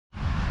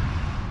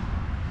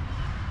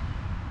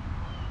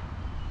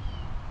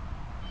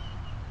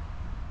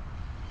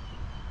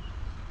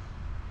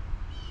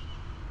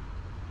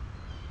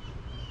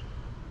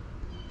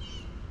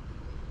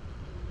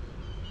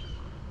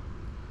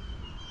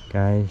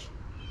Guys,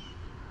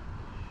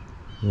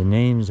 the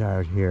name's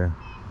out here.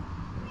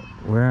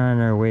 We're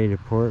on our way to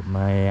Port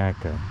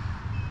Mayaca,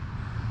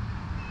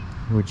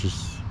 which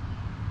is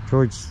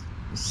towards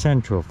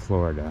central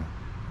Florida.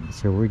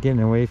 So we're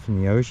getting away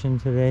from the ocean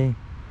today.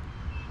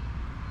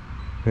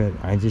 But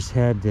I just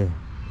had to,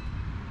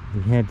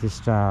 we had to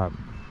stop.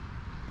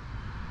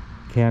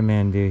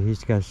 Kathmandu,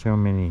 he's got so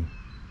many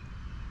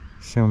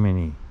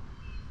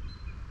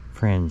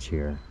friends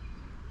here.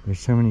 There's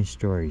so many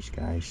stories,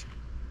 guys.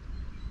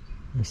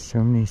 There's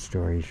so many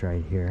stories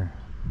right here.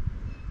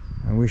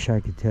 I wish I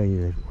could tell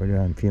you what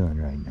I'm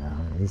feeling right now.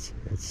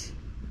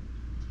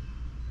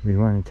 We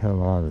want to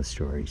tell all the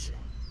stories.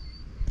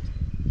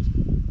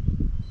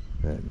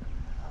 But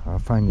I'll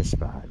find a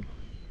spot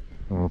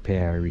and we'll pay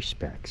our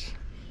respects.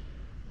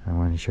 I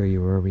want to show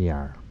you where we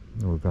are.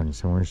 We're going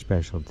somewhere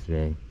special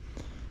today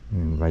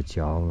and invite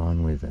you all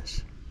along with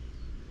us.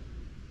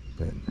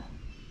 But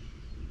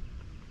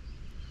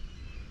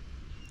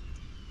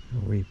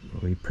we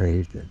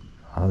pray that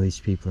all these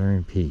people are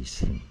in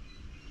peace and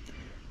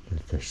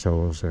that their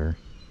souls are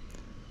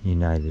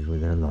united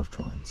with their loved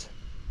ones.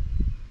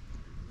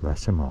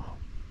 Bless them all.